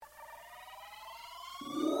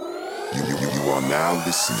are now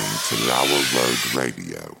listening to Lower Road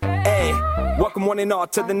Radio. Hey, welcome one and all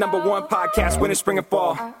to the #1 podcast, winter, spring, and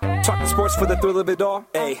fall. Talking sports for the thrill of it all.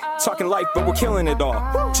 Hey, talking life, but we're killing it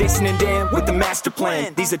all. Jason and Dan with the master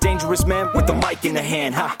plan. These are dangerous men with the mic in the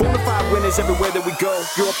hand. Ha. Bonafide winners everywhere that we go.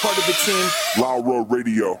 You're a part of the team. Lower Road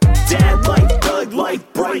Radio. Dad light, thug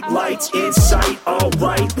light, bright lights in sight. All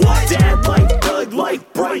right. What? Dad light, thug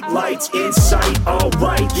light, bright lights in sight. All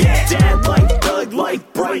right. Yeah. Dad light, thug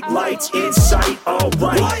light, bright lights in sight. All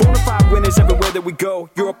right. What? Bonafide winners everywhere that we go.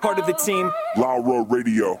 You're a part of the team. Lower Road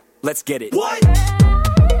Radio. Let's get it. What?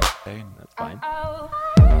 Okay, that's fine.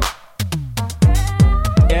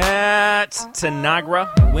 At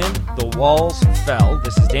Tanagra, when the walls fell.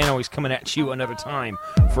 This is Dan always coming at you another time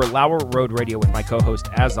for Lower Road Radio with my co-host,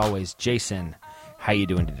 as always, Jason. How you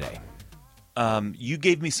doing today? You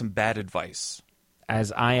gave me some bad advice.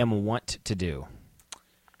 As I am wont to do.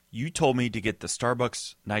 You told me to get the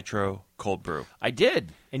Starbucks Nitro Cold Brew. I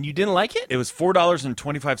did, and you didn't like it? It was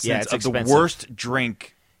 $4.25 Yeah, it's of the expensive. worst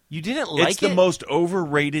drink. You didn't like it? It's the most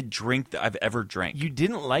overrated drink that I've ever drank. You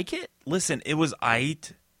didn't like it? Listen, it was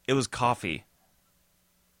It was coffee.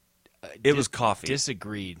 It was coffee.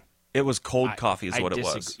 Disagreed. It was cold coffee is what it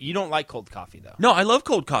disagree. was. You don't like cold coffee, though. No, I love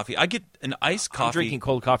cold coffee. I get an iced coffee. I'm drinking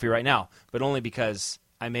cold coffee right now, but only because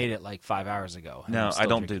I made it like 5 hours ago. and No, I'm still I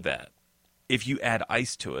don't drinking. do that. If you add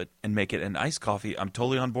ice to it and make it an iced coffee, I'm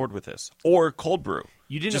totally on board with this. Or cold brew.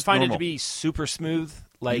 You didn't Just find it normal. to be super smooth?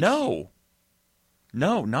 Like No,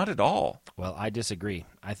 not at all. Well, I disagree.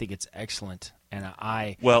 I think it's excellent, and Well,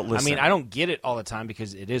 I listen. mean, I don't get it all the time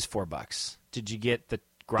because it is $4. Did you get the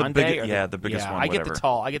grande? big- or yeah, the biggest one, I get the whatever.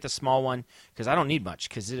 tall. I get the small one because I don't need much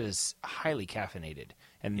because it is highly caffeinated,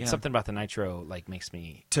 and Yeah. something about the nitro like makes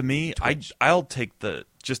me To me, I'll take the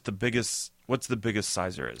biggest. What's the biggest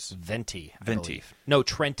size there is? venti. I Venti. believe. No,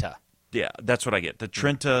 Trenta Yeah, that's what I get. The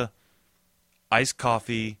Trenta iced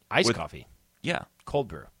coffee. iced coffee, Yeah. cold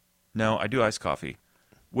brew. No, I do iced coffee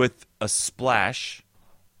with a splash,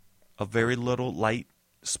 a very little light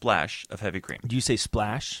splash of heavy cream. Do you say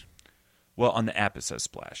splash? Well, on the app it says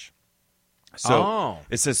splash. So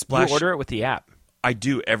it says splash. You order it with the app. I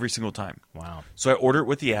do every single time. Wow. So I order it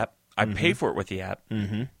with the app. I pay for it with the app.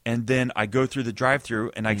 Mm-hmm. And then I go through the drive-thru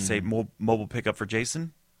and I say mobile pickup for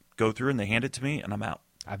Jason. Go through and they hand it to me and I'm out.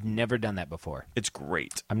 I've never done that before. It's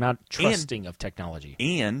great. I'm not trusting of technology.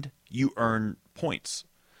 And you earn points.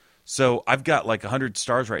 So I've got like 100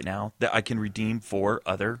 stars right now that I can redeem for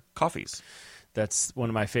other coffees. That's one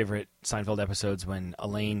of my favorite Seinfeld episodes when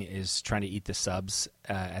Elaine is trying to eat the subs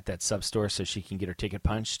at that sub store so she can get her ticket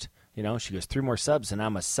punched. You know, she goes, 3 more subs and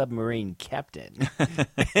I'm a submarine captain.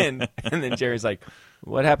 and then Jerry's like,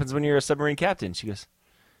 what happens when you're a submarine captain? She goes,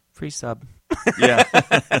 free sub. Yeah.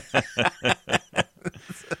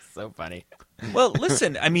 So funny. Well,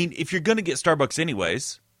 listen, I mean, if you're going to get Starbucks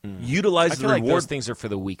anyways, utilize I the feel like reward. those things are for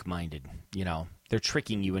the weak-minded. You know, they're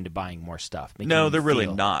tricking you into buying more stuff. making No, you they're really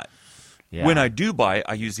feel- not. Yeah. When I do buy,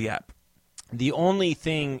 I use the app. The only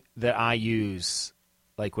thing that I use,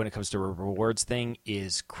 like when it comes to a rewards thing,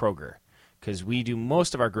 is Kroger. Because we do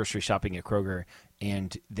most of our grocery shopping at Kroger,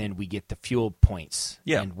 and then we get the fuel points.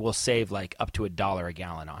 Yeah. And we'll save like up to $1 a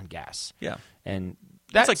gallon on gas. Yeah. And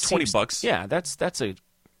That's that like seems- $20. Yeah, that's a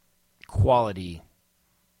quality.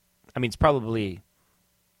 I mean, it's probably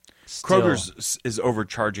still, Kroger's is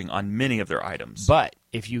overcharging on many of their items. But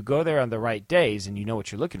if you go there on the right days and you know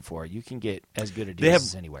what you're looking for, you can get as good a deal they have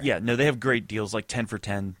as anywhere. Yeah, no, they have great deals like 10 for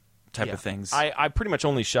 10 type Yeah. of things. I pretty much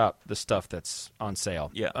only shop the stuff that's on sale.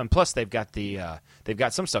 Yeah. And plus they've got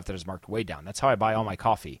some stuff that is marked way down. That's how I buy all my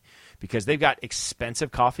coffee. Because they've got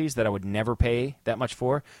expensive coffees that I would never pay that much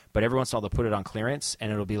for, but every once in a while they'll put it on clearance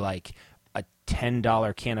and it'll be like a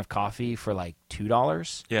 $10 can of coffee for like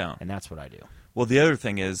 $2. Yeah. And that's what I do. Well, the other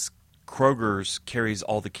thing is Kroger's carries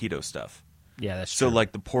all the keto stuff. Yeah, that's So true.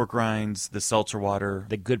 like the pork rinds, the seltzer water,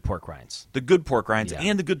 The good pork rinds. the good pork rinds, Yeah.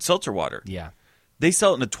 and the good seltzer water. Yeah. They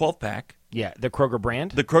sell it in a 12-pack. Yeah, the Kroger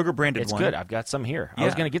brand. The Kroger branded it's one. good. I've got some here. I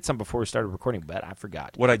was Yeah. going to get some before we started recording, but I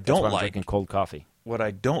forgot. What I That's don't why I'm like- drinking cold coffee. What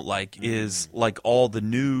I don't like is like all the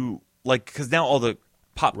new, like, because now all the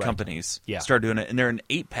pop Right. companies Yeah. start doing it, and they're an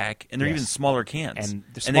 8-pack, and they're Yes. even smaller cans. And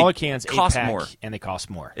the they smaller cans, cost 8-pack, more. and they cost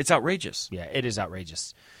more. It's outrageous. Yeah, it is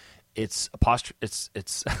outrageous. It's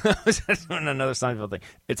it's another Seinfeld thing.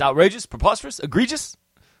 It's outrageous, preposterous, egregious.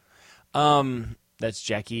 That's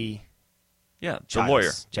Jackie Yeah, the Childs.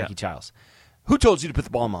 lawyer. Jackie Yeah. Childs. Who told you to put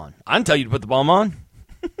the bomb on? I didn't tell you to put the bomb on.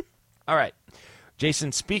 All right.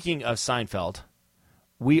 Jason, speaking of Seinfeld,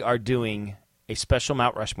 we are doing a special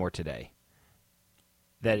Mount Rushmore today.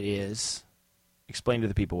 That is, explain to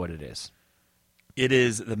the people what it is. It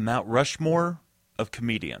is the Mount Rushmore of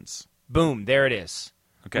comedians. Boom, there it is.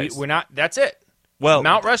 Okay. We're not. That's it. Well,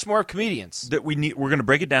 Mount Rushmore of comedians. we're going to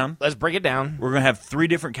break it down. Let's break it down. We're going to have 3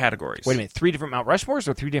 different categories. Wait a minute. 3 different Mount Rushmores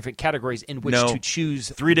or 3 different categories in which to choose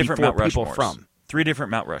 3 different the 4 Mount people Rushmores. from? 3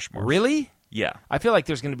 different Mount Rushmores. Really? Yeah. I feel like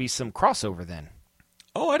there's going to be some crossover then.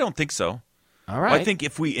 Oh, I don't think so. All right. Well, I think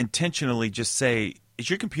if we intentionally just say, is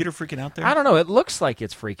your computer freaking out there? I don't know. It looks like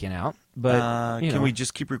it's freaking out, but Can we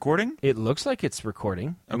just keep recording? It looks like it's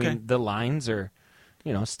recording. Okay. I mean, the lines are,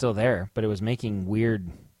 still there, but it was making weird.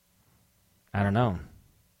 I don't know.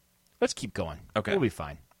 Let's keep going. Okay. We'll be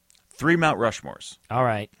fine. 3 Mount Rushmores All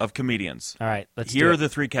right. of comedians. All right. Let's Here do are it. the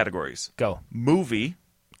 3 categories. Go. Movie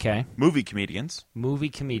comedians, Movie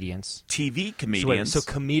comedians. TV comedians. So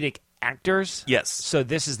comedic actors? Yes. So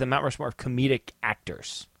this is the Mount Rushmore of comedic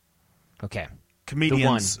actors. Okay.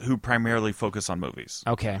 Comedians who primarily focus on movies.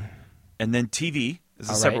 Okay. And then TV is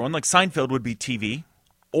a All separate right. one. Like Seinfeld would be TV.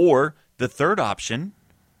 Or the third option,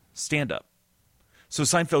 stand-up. So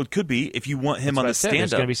Seinfeld could be, if you want him That's on what the I said. There's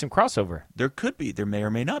stand-up, going to be some crossover. there could be. There may or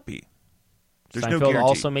may not be. There's no Seinfeld guarantee.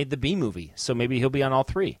 also made the B movie, so maybe he'll be on all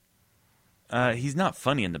 3. He's not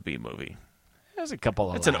funny in the B movie. There's a couple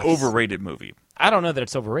of It's an laughs. overrated movie. I don't know that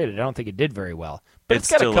it's overrated. I don't think it did very well. But It's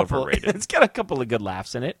got still a couple, overrated. It's got a couple of good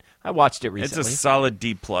laughs in it. I watched it recently. It's a solid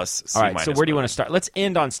D+, C-. All right, so where do you want to movie. start? Let's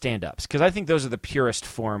end on stand-ups, because I think those are the purest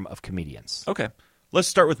form of comedians. Okay. Let's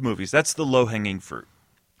start with movies. That's the low-hanging fruit.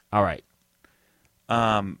 All right.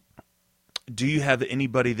 Do you have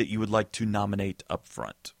anybody that you would like to nominate up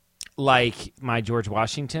front? Like my George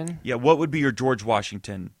Washington? Yeah, what would be your George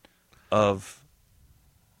Washington of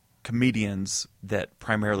comedians that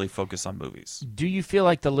primarily focus on movies? Do you feel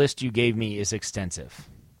like the list you gave me is extensive?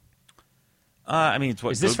 I mean, it's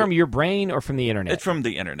what Is this Google- from your brain or from the internet? It's from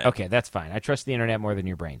the internet. Okay, that's fine. I trust the internet more than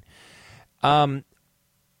your brain.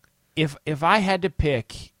 If I had to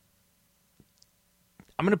pick,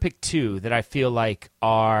 I'm going to pick 2 that I feel like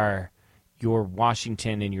are your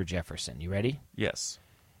Washington and your Jefferson. You ready? Yes.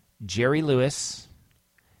 Jerry Lewis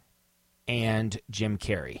and Jim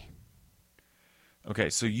Carrey. Okay,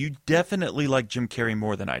 so you definitely like Jim Carrey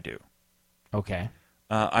more than I do. Okay.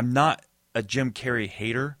 I'm not a Jim Carrey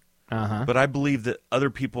hater, but I believe that other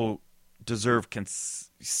people deserve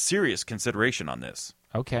serious consideration on this.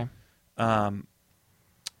 Okay.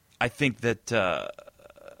 I think that,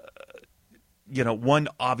 one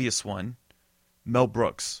obvious one, Mel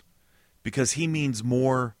Brooks, because he means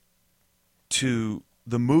more to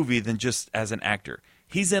the movie than just as an actor.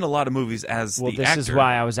 He's in a lot of movies as Well, the this actor. is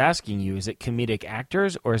why I was asking you, is it comedic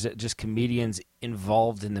actors or is it just comedians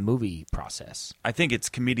involved in the movie process? I think it's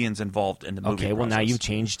comedians involved in the movie Okay, well, now process. you've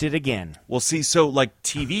changed it again. Well, see, so like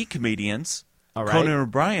TV comedians, All right. Conan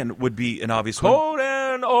O'Brien would be an obvious one.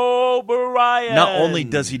 Conan O'Brien! Not only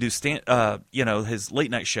does he do his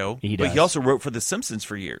late night show, He but does. he also wrote for The Simpsons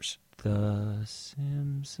for years. The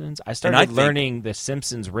Simpsons. I And I started think- learning the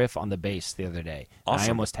Simpsons riff on the bass the other day. Awesome. I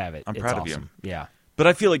almost have it. I'm It's proud of you. awesome. Yeah. But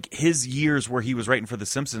I feel like his years where he was writing for The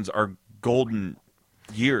Simpsons are golden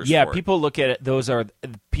years. Yeah, for it. people look at it. Those are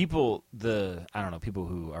people. People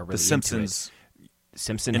who are really The Simpsons into it.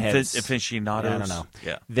 Simpson heads. aficionados. I don't know.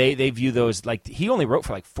 Yeah. They view those like he only wrote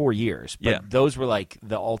for like 4 years, but Yeah. those were like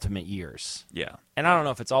the ultimate years. Yeah. And I don't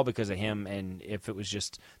know if it's all because of him and if it was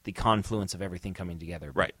just the confluence of everything coming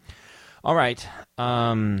together. But- Right. All right.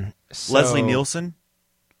 Leslie Nielsen.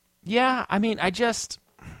 Yeah, I mean, I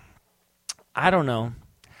don't know.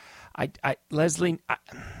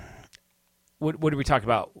 What did we talk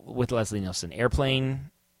about with Leslie Nielsen?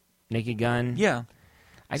 Airplane, Naked Gun. Yeah.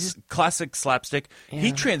 I just Classic slapstick. He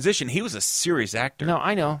Yeah. transitioned. He was a serious actor. no,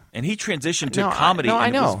 I know. And he transitioned to No, comedy, I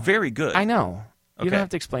and know. it was very good. I know. You Okay. don't have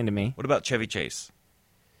to explain to me. What about Chevy Chase?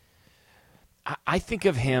 I think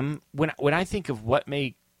of him when I think of what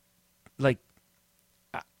may like.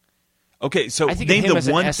 Okay, so I think name of him the as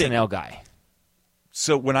an one SNL thing. guy.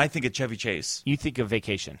 So when I think of Chevy Chase, You think of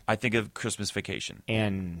Vacation I think of Christmas Vacation.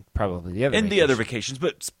 and probably the other. And the Vacation. other vacations,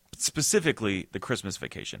 but specifically the Christmas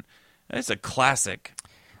Vacation. It's a classic.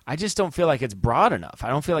 I just don't feel like it's broad enough. I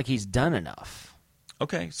don't feel like he's done enough.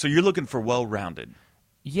 Okay, so you're looking for well-rounded.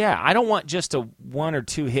 Yeah, I don't want just a 1 or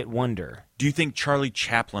 2 hit wonder. Do you think Charlie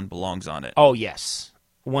Chaplin belongs on it? Oh yes,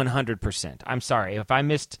 100%. I'm sorry if I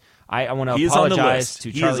missed. I want to He is on the apologize list.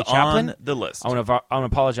 to He Charlie is Chaplin. on the list. I want to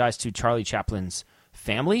apologize to Charlie Chaplin's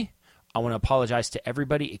family. I want to apologize to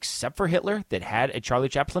everybody except for Hitler that had a Charlie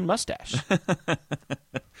Chaplin mustache.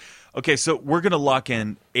 Okay, so we're going to lock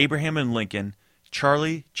in Abraham and Lincoln,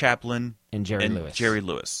 Charlie Chaplin, And Jerry Lewis. Jerry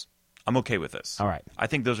Lewis. I'm okay with this. All right. I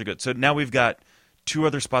think those are good. So now we've got 2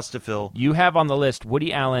 other spots to fill. You have on the list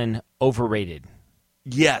Woody Allen overrated.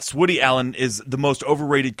 Yes, Woody Allen is the most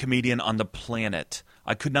overrated comedian on the planet.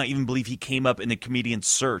 I could not even believe he came up in the comedian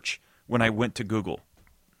search when I went to Google.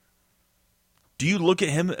 Do you look at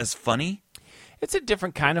him as funny? It's a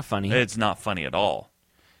different kind of funny. It's not funny at all.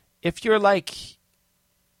 If you're like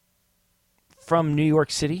from New York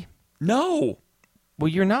City, No. well,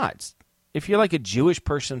 you're not. If you're like a Jewish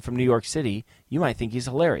person from New York City, you might think he's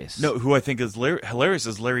hilarious. No, who I think is hilarious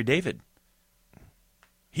is Larry David.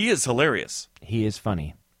 He is hilarious. He is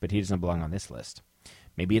funny, but he doesn't belong on this list.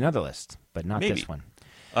 Maybe another list, but not Maybe. this one.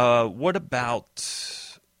 What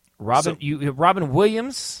about Robin? So- You Robin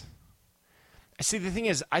Williams. See, the thing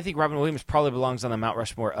is, I think Robin Williams probably belongs on the Mount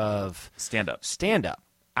Rushmore of stand-up? stand-up.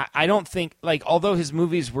 I don't think, like, although his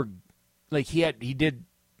movies were, like, he did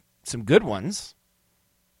some good ones.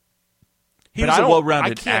 He but was I a don't-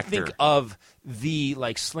 well-rounded I can't actor. think of the,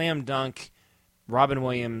 like, slam dunk Robin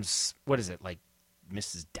Williams. What is it, like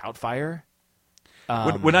Mrs. Doubtfire?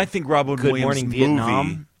 When I think Robin Good Williams Morning movie,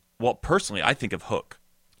 Vietnam. well, personally, I think of Hook.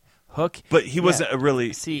 Hook, But he wasn't a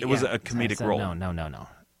really. See, it wasn't yeah, a comedic it's role. No.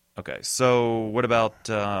 Okay, so what about?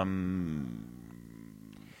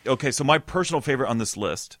 Okay, so my personal favorite on this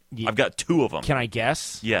list, I've got two of them. Can I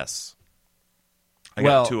guess? Yes, I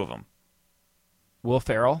Well- got two of them. Will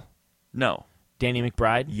Ferrell, No, Danny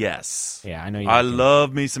McBride. yes, Yeah, I know you. I like him.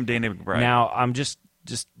 love me some Danny McBride. Now, I'm just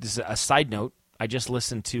this is a side note. I just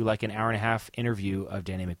listened to like an hour and a half interview of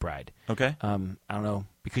Danny McBride. Okay, I don't know,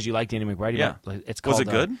 because you like Danny McBride. Yeah. It's Was called, it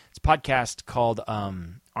good? It's a podcast called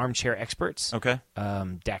Armchair Experts. okay,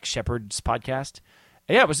 Dax Shepard's podcast.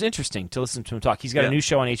 Yeah, it was interesting to listen to him talk. He's got Yeah. a new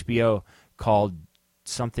show on HBO called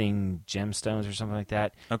something Gemstones or something like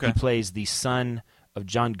that. Okay. He plays the son of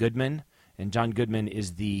John Goodman, and John Goodman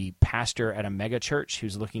is the pastor at a mega church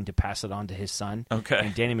who's looking to pass it on to his son. Okay.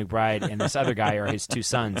 And Danny McBride and this other guy are his two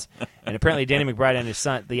sons. And apparently Danny McBride and his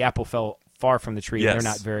son, the apple fell far from the tree. Yes. And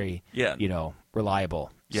they're not very, Yeah.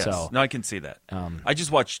 reliable. yes, So no, I can see that. I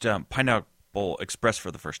just watched Pineapple Express for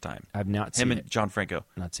the first time. I've not seen Him and it. John Franco.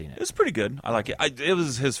 Not seen it. It was pretty good. I like it. It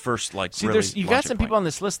was his first See, really. you got launching some point. people on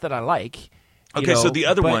this list that I like. Okay, so the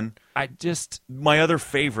other but one- I just My other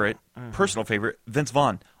favorite, personal favorite, Vince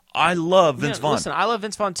Vaughn. I love Vince Vaughn. Listen, I love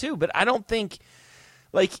Vince Vaughn too, but I don't think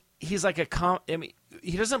like he's like I mean,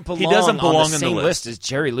 he doesn't belong. doesn't belong on in the the same list. list as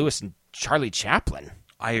Jerry Lewis and Charlie Chaplin.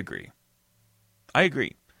 I agree.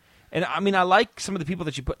 And I mean, I like some of the people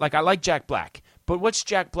that you put. Like, I like Jack Black, but what's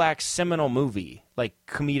Jack Black's seminal movie, like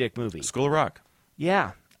comedic movie? School of Rock.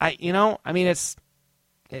 Yeah, I mean, it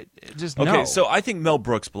just Okay, no. so I think Mel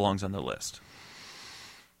Brooks belongs on the list.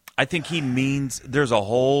 I think there's a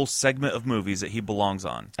whole segment of movies that he belongs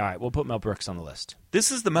on. All right, we'll put Mel Brooks on the list.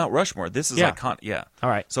 This is the Mount Rushmore. This is Yeah. iconic. Yeah. All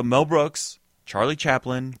right. So Mel Brooks, Charlie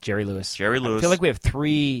Chaplin. Jerry Lewis. Jerry Lewis. I feel like we have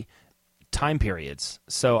 3 time periods,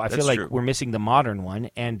 so I feel That's like true. we're missing the modern one.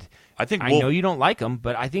 And I think I Will- know you don't like him,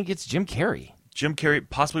 but I think it's Jim Carrey, Jim Carrey,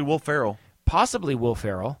 possibly Will Ferrell. possibly Will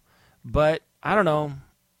Ferrell, but I don't know.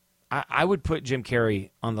 I would put Jim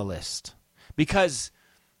Carrey on the list because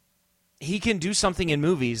he can do something in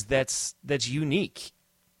movies that's unique.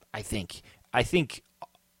 I think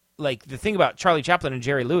like the thing about Charlie Chaplin and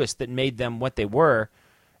Jerry Lewis that made them what they were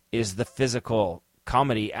is the physical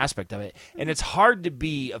comedy aspect of it. And it's hard to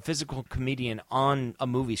be a physical comedian on a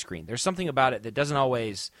movie screen. There's something about it that doesn't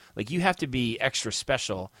always, like, you have to be extra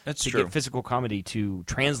special That's to true. get physical comedy to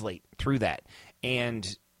translate through that.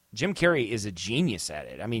 And Jim Carrey is a genius at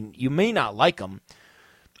it. I mean, you may not like him,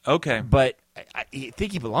 Okay. but I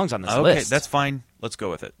think he belongs on this Okay, list. that's fine. Let's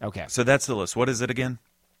go with it. Okay. So that's the list. What is it again?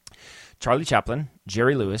 Charlie Chaplin,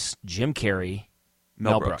 Jerry Lewis, Jim Carrey,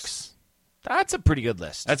 Mel Mel Brooks. Brooks. That's a pretty good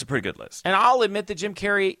list. That's a pretty good list. And I'll admit that Jim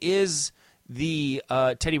Carrey is the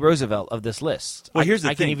Teddy Roosevelt of this list. Well, here's the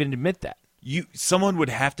I can thing. even admit that. Someone would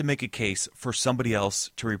have to make a case for somebody else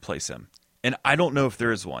to replace him. And I don't know if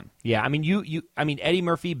there is one. Yeah, I mean, I mean, Eddie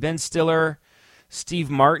Murphy, Ben Stiller, Steve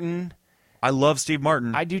Martin. I love Steve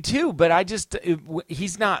Martin. I do too, but I just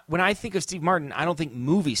he's not. When I think of Steve Martin, I don't think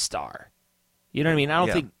movie star. You know what I mean? I don't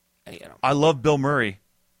Yeah. think. I love Bill Murray.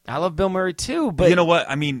 I love Bill Murray too, but You know what?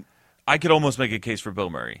 I mean, I could almost make a case for Bill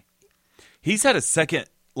Murray. He's had a second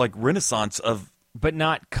renaissance of but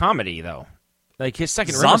not comedy though. Like his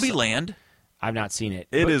second Zombieland. I've not seen it.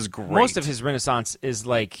 It But is great. Most of his renaissance is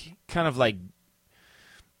like kind of like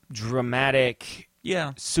dramatic,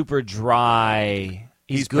 Yeah. super dry.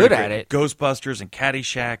 He's pretty good at great. it. Ghostbusters and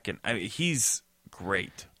Caddyshack, and I mean, he's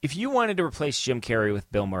great. If you wanted to replace Jim Carrey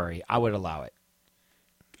with Bill Murray, I would allow it.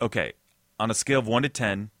 Okay, on a scale of 1 to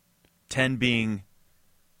 10, 10 being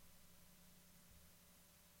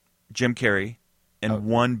Jim Carrey, and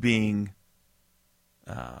 1 being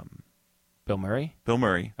Bill Murray? Bill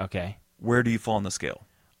Murray, Okay. Where do you fall on the scale?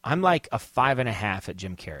 I'm like a 5.5 at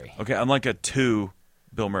Jim Carrey. Okay, I'm like a 2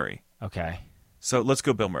 Bill Murray. Okay. So let's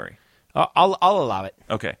go Bill Murray. I'll allow it.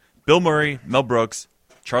 Okay. Bill Murray, Mel Brooks,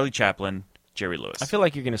 Charlie Chaplin, Jerry Lewis. I feel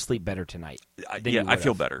like you're going to sleep better tonight. Yeah, I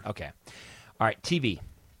feel better. Okay. All right, TV.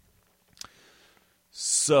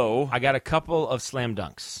 So, I got a couple of slam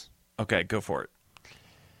dunks. okay, go for it.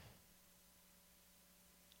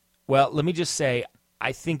 Well, let me just say,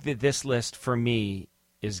 I think that this list for me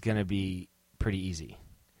is going to be pretty easy.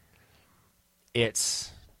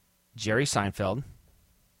 It's Jerry Seinfeld.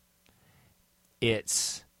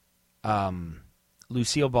 It's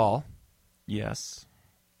Lucille Ball. Yes.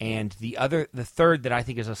 And the third that I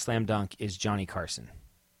think is a slam dunk is Johnny Carson,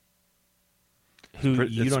 who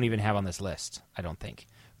you don't even have on this list, I don't think.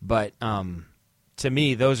 But to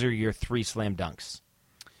me, those are your 3 slam dunks.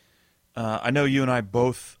 I know you and I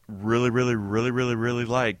both really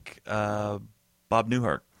like Bob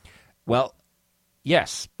Newhart. Well,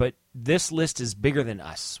 yes, but this list is bigger than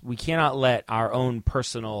us. We cannot let our own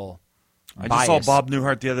personal I bias. just saw Bob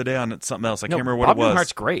Newhart the other day on something else. I can't remember what Bob it was.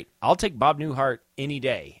 Newhart's great. I'll take Bob Newhart any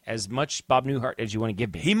day, as much Bob Newhart as you want to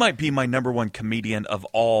give me. He might be my number 1 comedian of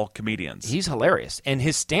all comedians. He's hilarious. And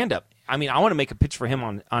his stand-up, I mean, I want to make a pitch for him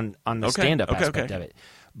on the stand-up aspect of it.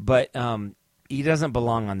 But he doesn't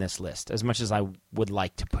belong on this list, as much as I would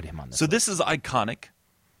like to put him on this So list. this is iconic.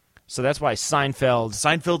 So that's why Seinfeld,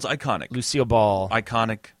 Seinfeld's iconic. Lucille Ball,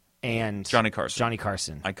 Iconic. and Johnny Carson.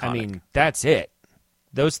 Iconic. I Iconic. mean, that's it.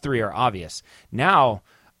 Those 3 are obvious. Now,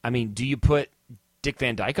 I mean, do you put Dick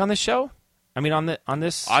Van Dyke on the show? I mean, on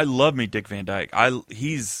this? I love me Dick Van Dyke.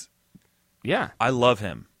 Yeah. I love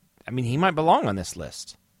him. I mean, he might belong on this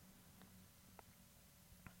list.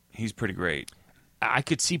 He's pretty great. I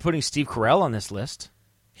could see putting Steve Carell on this list.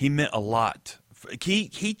 He meant a lot.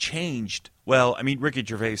 He changed. Well, I mean, Ricky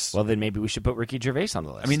Gervais. Well, then maybe we should put Ricky Gervais on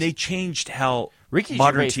the list. I mean, they changed how Ricky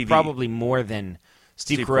modern Gervais TV probably more than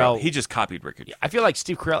Steve Carell. He just copied Ricky Gervais. I feel like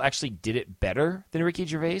Steve Carell actually did it better than Ricky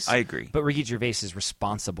Gervais. I agree. But Ricky Gervais is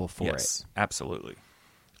responsible for Yes, absolutely.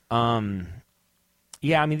 it.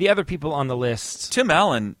 Yeah, I mean, the other people on the list. Tim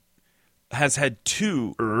Allen has had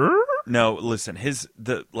 2. No, listen.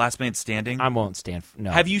 The Last Man Standing. I won't stand for. No.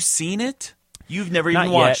 Have you seen it? You've never Not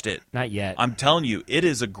even yet. watched it. Not yet. I'm telling you, it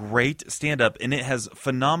is a great stand-up, and it has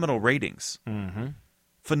phenomenal ratings. Mm-hmm.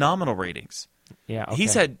 Phenomenal ratings. Yeah, okay.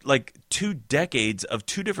 He's had like 2 decades of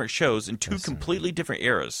 2 different shows in 2 completely different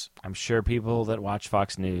eras. I'm sure people that watch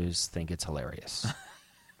Fox News think it's hilarious.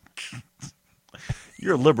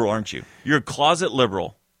 You're a liberal, aren't you? You're a closet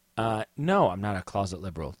liberal. No, I'm not a closet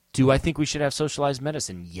liberal. Do I think we should have socialized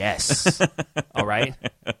medicine? Yes. All right?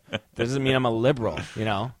 Doesn't mean I'm a liberal, you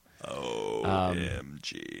know?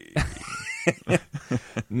 OMG.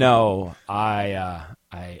 No, I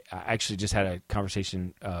actually just had a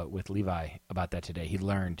conversation with Levi about that today.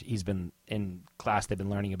 He's been in class, they've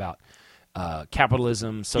been learning about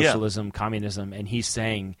capitalism, socialism, communism, and he's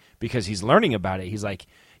saying, because he's learning about it, he's like,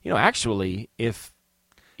 actually, if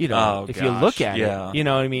you look at it, you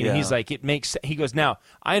know what I mean? Yeah. He's like, he goes, now,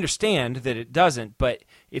 I understand that it doesn't, but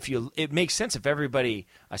it makes sense if everybody,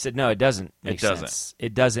 I said, no, it doesn't make sense.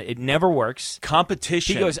 It doesn't. It never works.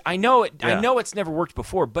 Competition. He goes, I know it. I know it's never worked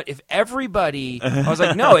before, but if everybody, I was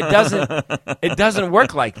like, no, it doesn't. It doesn't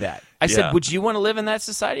work like that. I said, would you want to live in that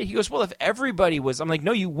society? He goes, well, if everybody was, I'm like,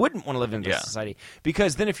 no, you wouldn't want to live in this society,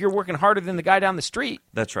 because then if you're working harder than the guy down the street,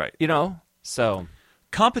 That's right. So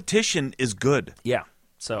Competition is good. yeah.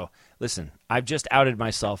 So listen, I've just outed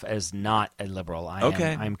myself as not a liberal.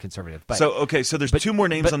 I'm conservative. But, So there's 2 more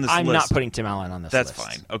names but on this I'm list. not putting Tim Allen on this That's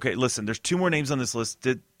list. fine. Okay, listen, there's 2 more names on this list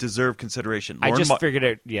that deserve consideration. I just figured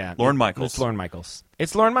it. Yeah, Lorne Michaels. It's Lorne Michaels.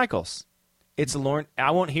 It's Lorne Michaels. It's Lorne.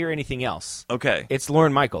 I won't hear anything else. Okay. It's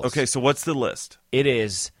Lorne Michaels. Okay, so what's the list? It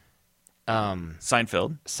is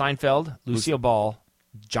Seinfeld. Lucille Ball,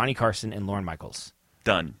 Johnny Carson, and Lorne Michaels.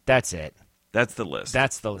 Done. That's it. That's the list.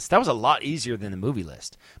 That's the list. That was a lot easier than the movie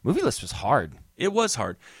list. Movie list was hard. It was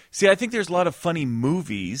hard. See, I think there's a lot of funny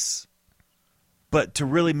movies, but to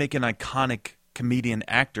really make an iconic comedian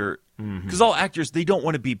actor, because all actors, they don't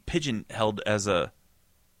want to be pigeonholed as a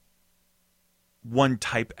one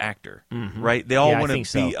type actor, right? They all Yeah, I want to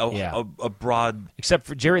think be so. a broad. Except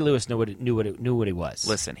for Jerry Lewis knew what he was.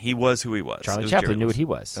 Listen, he was who he was. Charlie It was Chaplin Jerry knew Lewis. what he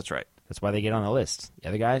was. That's right. That's why they get on the list. The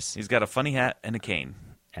other guys, He's got a funny hat and a cane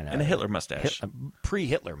and a Hitler mustache.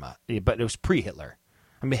 Pre-Hitler, but it was pre-Hitler.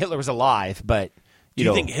 I mean, Hitler was alive, but Do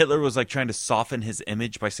you think Hitler was like trying to soften his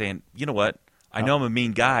image by saying, you know what? I know I'm a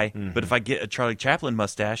mean guy, but if I get a Charlie Chaplin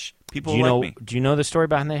mustache, people will like me. Do you know the story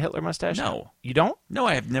behind the Hitler mustache? No. You don't? No,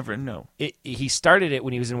 I have never. No. He started it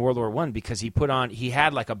when he was in World War I because he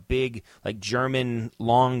had like a big like German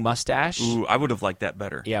long mustache. Ooh, I would have liked that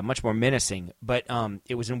better. Yeah, much more menacing. But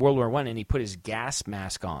it was in World War I, and he put his gas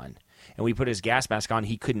mask on. And when he put his gas mask on,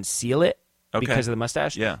 he couldn't seal it because of the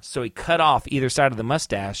mustache. Yeah. So he cut off either side of the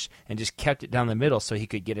mustache and just kept it down the middle so he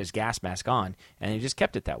could get his gas mask on, and he just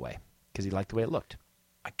kept it that way because he liked the way it looked.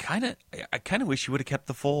 I kind of wish he would have kept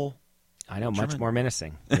the full. I know, much more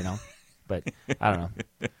menacing, But I don't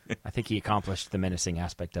know. I think he accomplished the menacing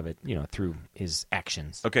aspect of it, through his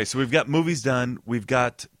actions. Okay, so we've got movies done. We've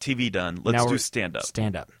got TV done. Let's do stand-up.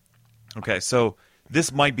 Stand-up. Okay, so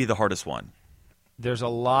this might be the hardest one. There's a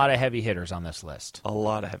lot of heavy hitters on this list. A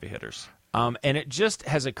lot of heavy hitters. And it just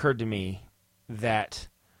has occurred to me that,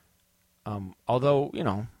 although,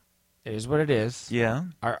 it is what it is. Yeah.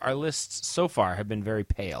 Our lists so far have been very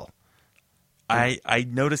pale. I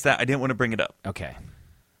noticed that. I didn't want to bring it up. Okay.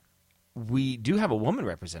 We do have a woman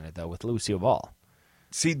represented, though, with Lucille Ball.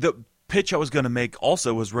 See, the pitch I was going to make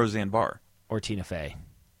also was Roseanne Barr. Or Tina Fey.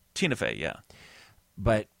 Tina Fey, yeah.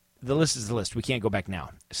 But the list is the list. We can't go back now.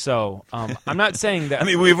 So I'm not saying that... I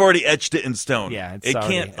mean, we've already etched it in stone. Yeah, it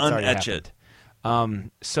can't un-etch it.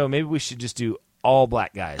 So maybe we should just do all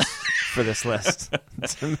black guys for this list.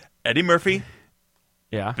 Eddie Murphy.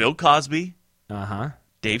 Yeah. Bill Cosby. Uh-huh.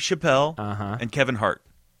 Dave Chappelle. Uh-huh. And Kevin Hart.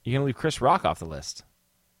 You're going to leave Chris Rock off the list.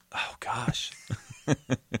 Oh, gosh. I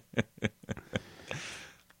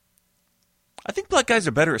think black guys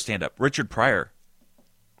are better at stand-up. Richard Pryor.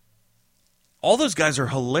 All those guys are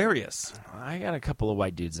hilarious. I got a couple of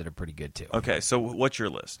white dudes that are pretty good, too. Okay, so what's your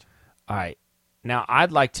list? All right. Now,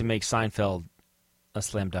 I'd like to make Seinfeld a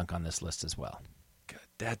slam dunk on this list as well.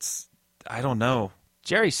 God, I don't know.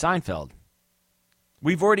 Jerry Seinfeld.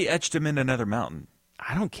 We've already etched him in another mountain.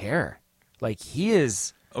 I don't care. Like, he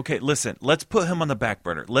is... Okay, listen, let's put him on the back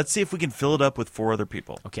burner. Let's see if we can fill it up with 4 other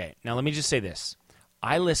people. Okay, now let me just say this.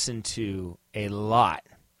 I listen to a lot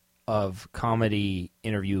of comedy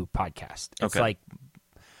interview podcasts. It's like,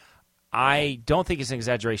 I don't think it's an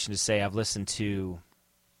exaggeration to say I've listened to,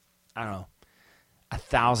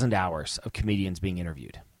 1,000 hours of comedians being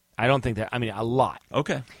interviewed. I don't think that, a lot.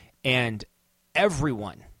 Okay. And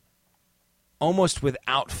everyone, almost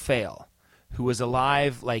without fail, who was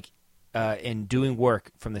alive, and doing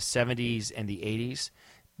work from the 70s and the 80s,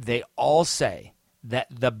 they all say that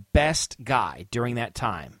the best guy during that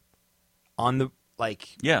time on the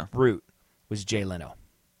route was Jay Leno.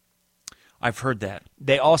 I've heard that.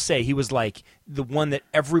 They all say he was the one that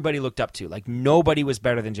everybody looked up to. Like, nobody was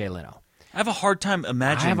better than Jay Leno. I have a hard time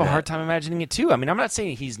imagining I have a hard time imagining it, too. I'm not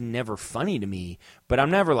saying he's never funny to me, but I'm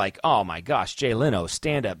never like, oh, my gosh, Jay Leno,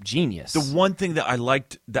 stand-up genius. The one thing that I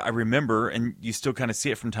liked, that I remember, and you still kind of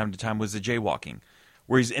see it from time to time, was the jaywalking,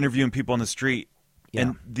 where he's interviewing people on the street,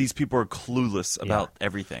 and these people are clueless about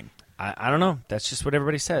everything. I don't know. That's just what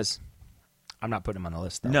everybody says. I'm not putting him on the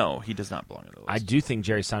list, though. No, he does not belong on the list. I do think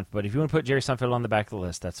Jerry Seinfeld, but if you want to put Jerry Seinfeld on the back of the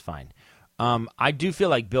list, that's fine. I do feel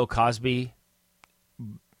like Bill Cosby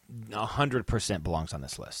 100% belongs on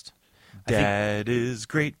this list. Dad is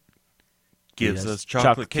great. Gives us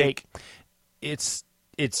chocolate cake. It's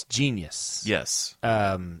genius. Yes.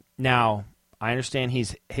 Now, I understand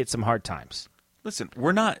he's hit some hard times. Listen,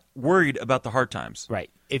 we're not worried about the hard times. Right.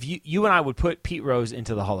 If you and I would put Pete Rose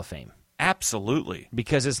into the Hall of Fame. Absolutely.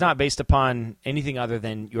 Because it's not based upon anything other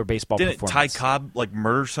than your baseball performance. Didn't Ty Cobb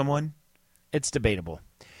murder someone? It's debatable.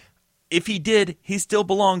 If he did, he still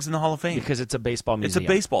belongs in the Hall of Fame. Because it's a baseball museum. It's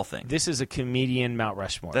a baseball thing. This is a comedian Mount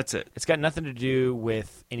Rushmore. That's it. It's got nothing to do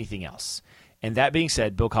with anything else. And that being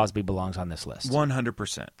said, Bill Cosby belongs on this list.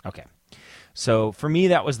 100%. Okay. So for me,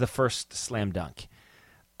 that was the first slam dunk.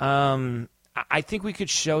 I think we could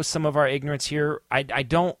show some of our ignorance here.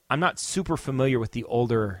 I'm not super familiar with the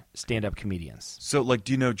older stand-up comedians. So,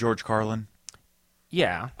 do you know George Carlin?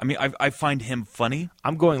 Yeah. I find him funny.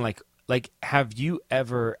 I'm going have you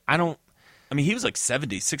ever... he was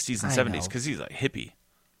 70s, 60s, and 70s because he's hippie.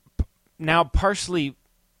 Now, partially,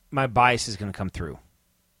 my bias is going to come through.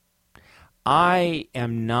 I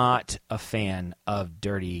am not a fan of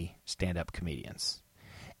dirty stand-up comedians.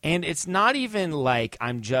 And it's not even like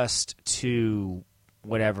I'm just to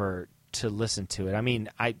listen to it.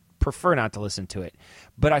 I prefer not to listen to it.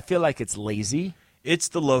 But I feel like it's lazy. It's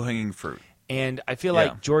the low-hanging fruit. And I feel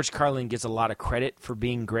like George Carlin gets a lot of credit for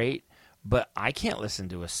being great. But I can't listen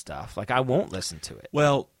to his stuff. I won't listen to it.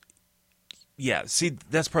 Well, yeah. See,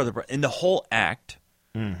 that's part of the problem. In the whole act,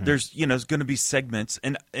 there's going to be segments,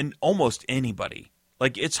 and almost anybody.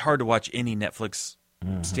 It's hard to watch any Netflix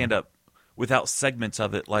stand-up without segments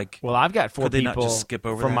of it? Like, Well, I've got 4 could they people not just skip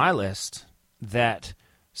over from that? my list that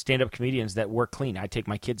stand-up comedians that work clean. I take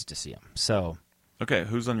my kids to see them. So Okay,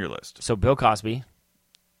 who's on your list? Bill Cosby,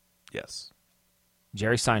 Yes.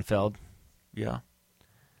 Jerry Seinfeld, Yeah.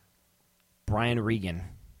 Brian Regan,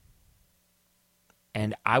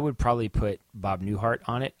 and I would probably put Bob Newhart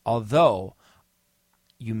on it, although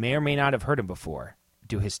you may or may not have heard him before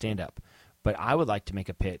do his stand-up. But I would like to make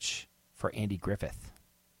a pitch for Andy Griffith.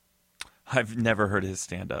 I've never heard his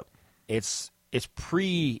stand-up. It's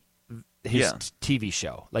pre his Yeah. TV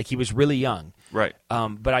show. Like, he was really young. Right.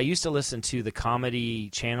 But I used to listen to the comedy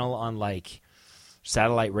channel on, like,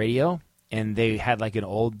 satellite radio, and they had, like, an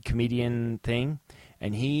old comedian thing,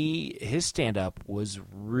 and his stand-up was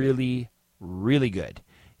really, really good.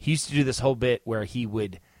 He used to do this whole bit where he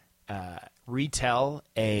would retell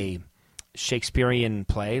a Shakespearean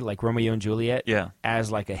play, like Romeo and Juliet, Yeah.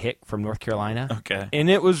 as, like, a hick from North Carolina. Okay. And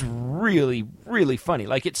it was really, really funny.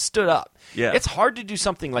 Like, it stood up. Yeah. It's hard to do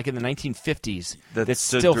something like in the 1950s That that's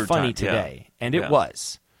stood still through funny time, yeah. today. And Yeah. it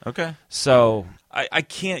was. Okay. So, I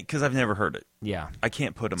can't because I've never heard it. yeah. I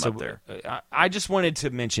can't put him So up there. I just wanted to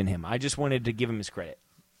mention him. I just wanted to give him his credit.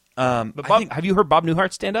 But But Bob, have you heard Bob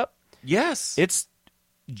Newhart stand up? yes. It's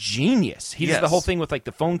genius. He does the Yes. whole thing with, like,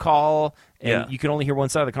 the phone call, and Yeah. you can only hear one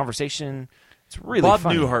side of the conversation. It's really Bob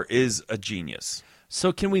funny. Newhart is a genius.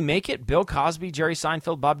 So can we make it Bill Cosby, Jerry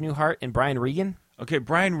Seinfeld, Bob Newhart, and Brian Regan? Okay,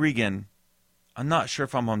 Brian Regan, I'm not sure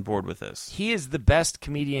if I'm on board with this. He is the best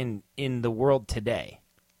comedian in the world today.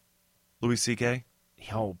 Louis C.K.?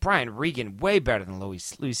 Oh, Brian Regan, way better than Louis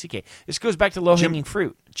C.K. This goes back to low-hanging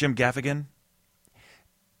fruit. Jim Gaffigan?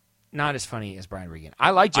 Not as funny as Brian Regan.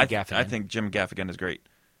 I like Jim Gaffigan. I think Jim Gaffigan is great.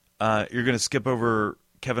 You're going to skip over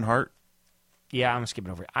Kevin Hart? Yeah, I'm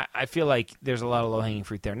skipping over it. I feel like there's a lot of low-hanging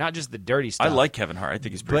fruit there. Not just the dirty stuff. I like Kevin Hart. I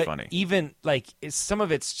think he's pretty but funny. even, like, some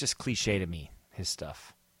of it's just cliche to me, his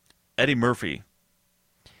stuff. Eddie Murphy.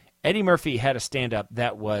 Eddie Murphy had a stand-up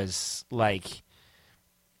that was, like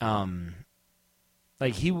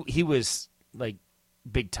he was, like,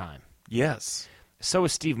 big time. Yes. So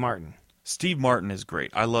was Steve Martin. Steve Martin is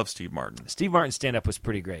great. I love Steve Martin. Steve Martin's stand-up was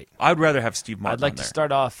pretty great. I'd rather have Steve Martin I'd like on to there.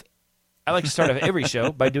 start off. I like to start off every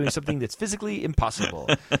show by doing something that's physically impossible.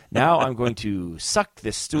 Now I'm going to suck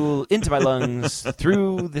this stool into my lungs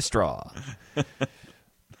through the straw.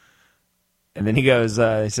 And then he goes,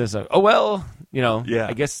 he says, "Oh well, Yeah.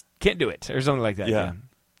 I guess can't do it," or something like that. Yeah.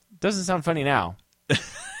 Doesn't sound funny now,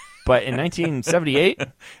 but in 1978,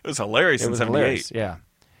 It was hilarious it in was 78. hilarious.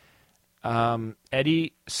 Yeah.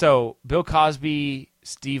 Eddie. So Bill Cosby,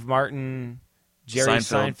 Steve Martin, Jerry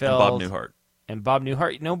Seinfeld, and Bob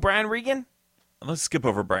Newhart. No Brian Regan. Let's skip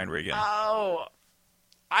over Brian Regan. Oh,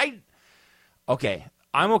 okay.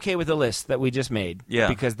 I'm okay with the list that we just made. Yeah.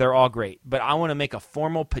 Because they're all great. But I want to make a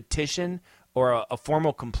formal petition or a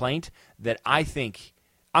formal complaint that I think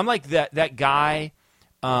I'm like that guy,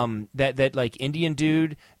 that like Indian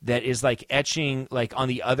dude that is like etching like on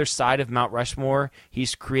the other side of Mount Rushmore.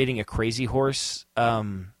 He's creating a crazy horse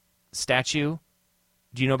statue.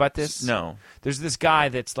 Do you know about this? No. There's this guy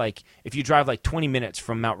that's like, if you drive like 20 minutes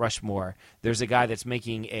from Mount Rushmore, there's a guy that's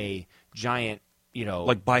making a giant,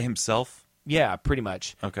 Like by himself? yeah, pretty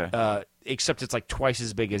much. Okay. Except it's like twice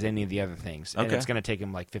as big as any of the other things, and Okay. it's going to take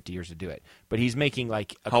him like 50 years to do it. But he's making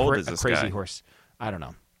like a, How old is a this crazy guy? horse. I don't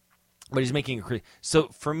know, but he's making a crazy. So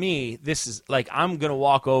for me, this is like I'm going to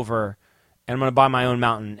walk over and I'm going to buy my own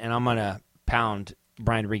mountain and I'm going to pound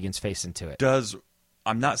Brian Regan's face into it.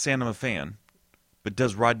 I'm not saying I'm a fan, but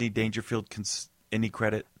does Rodney Dangerfield any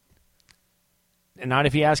credit? And not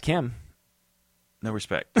if you ask him. No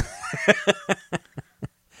respect.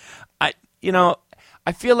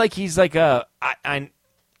 I feel like he's like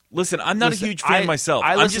Listen, I'm not Listen, a huge fan myself.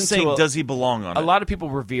 I'm listen just to saying, does he belong on a it? lot of people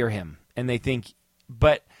revere him, and they think,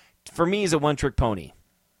 but for me, he's a one-trick pony.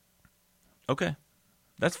 Okay.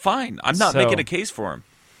 That's fine. I'm not So- making a case for him.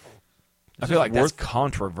 I feel like that's worth-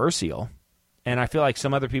 controversial, and I feel like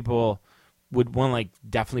some other people would want to like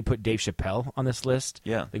definitely put Dave Chappelle on this list.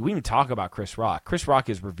 Yeah. Like we even talk about Chris Rock. Chris Rock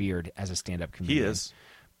is revered as a stand-up comedian. He is.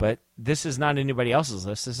 But this is not anybody else's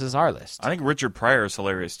list. This is our list. I think Richard Pryor is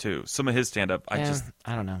hilarious, too. Some of his stand-up, I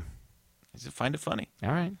don't know. just find it funny. All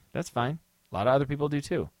right, that's fine. A lot of other people do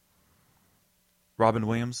too. Robin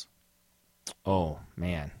Williams? Oh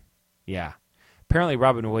man, yeah. Apparently,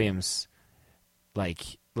 Robin Williams,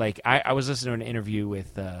 like I was listening to an interview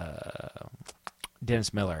with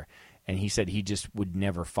Dennis Miller, and he said he just would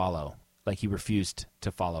never follow. Like he refused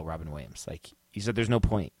to follow Robin Williams. Like he said, "There's no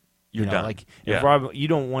point. You're done." Like Yeah. if you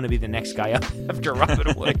don't want to be the next guy up after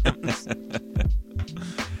Robin Williams."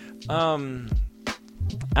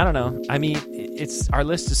 I don't know. I mean, it's our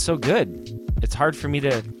list is so good. It's hard for me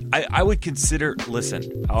to. I would consider.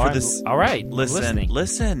 Listen. All for right. this. All right. Listen. Listening.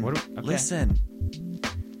 Listen. Listen.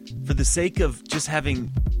 For the sake of just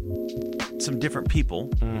having some different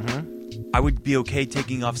people, I would be okay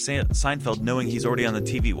taking off Seinfeld, knowing he's already on the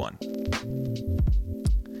TV one.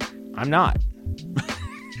 I'm not.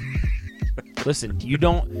 Listen, you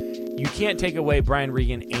can't take away Brian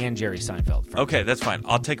Regan and Jerry Seinfeld. Okay, that's fine.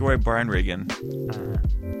 I'll take away Brian Regan.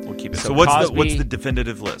 We'll keep it. So Cosby, what's the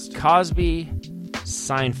definitive list? Cosby,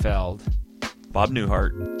 Seinfeld, Bob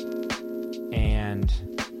Newhart, and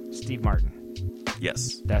Steve Martin.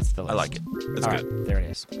 Yes, That's the list. I like it. That's All good. right, there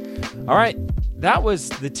it is. All right, that was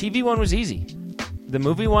the TV one was easy. The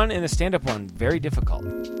movie one and the stand-up one very difficult.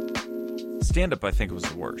 Stand-up, I think, was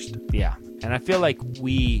the worst. Yeah, and I feel like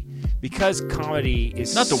because comedy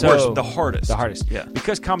is Not the worst, the hardest. The hardest. Yeah.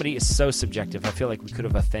 Because comedy is so subjective, I feel like we could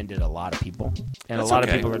have offended a lot of people, and That's a lot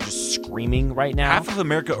okay. of people are just screaming right now. Half of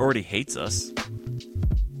America already hates us.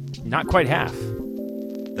 Not quite half.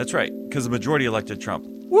 That's right, because the majority elected Trump.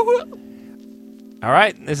 All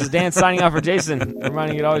right, this is Dan signing off for Jason,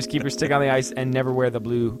 reminding you to always keep your stick on the ice and never wear the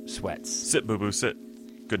blue sweats. Sit, boo-boo, sit.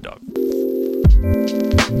 Good dog.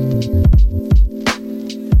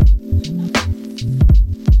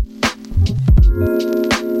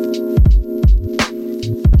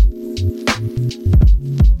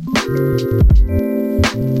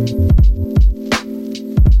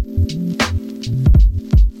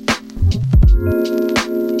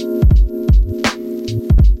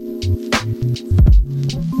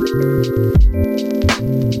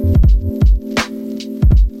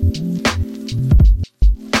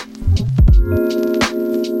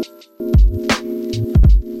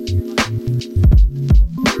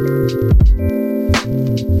 Thank you.